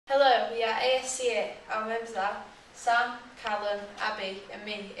Hello, we are ASCA. Our members are Sam, Callum, Abby and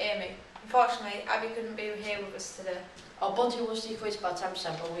me, Amy. Unfortunately, Abby couldn't be here with us today. Our budget was decreased by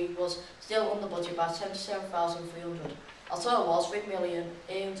 10%, but we was still under budget by 77,300. Our total was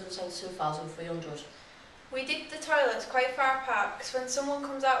 3,872,300. We did the toilets quite far apart because when someone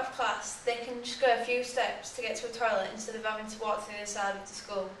comes out of class, they can just go a few steps to get to a toilet instead of having to walk to the other side of the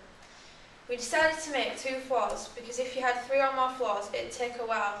school. We decided to make 2 floors because if you had 3 or more floors, it'd take a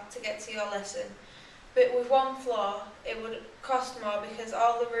while to get to your lesson. But with 1 floor, it would cost more because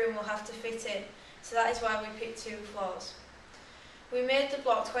all the room will have to fit in, so that is why we picked 2 floors. We made the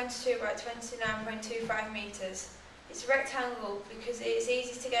block 22 by 29.25 metres. It's a rectangle because it is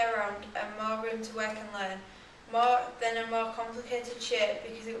easy to get around and more room to work and learn, more than a more complicated shape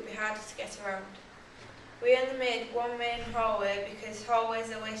because it would be harder to get around. We only made 1 main hallway because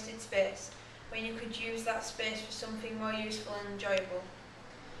hallways are wasted space, when you could use that space for something more useful and enjoyable.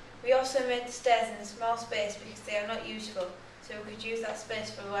 We also made the stairs in a small space because they are not useful, so we could use that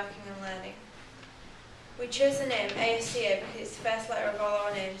space for working and learning. We chose the name ASCA because it's the first letter of all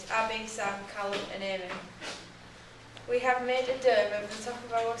our names, Abby, Sam, Callum and Amy. We have made a dome over the top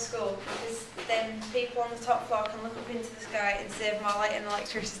of our school because then people on the top floor can look up into the sky and save more light and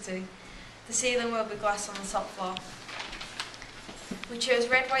electricity. The ceiling will be glass on the top floor. We chose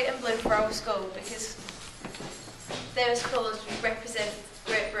red, white and blue for our school because those colours represent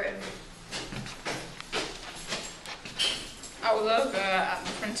Great Britain. Our logo at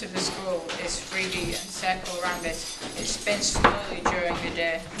the front of the school is 3D and circle around it. It spins slowly during the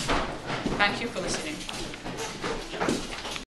day. Thank you for listening.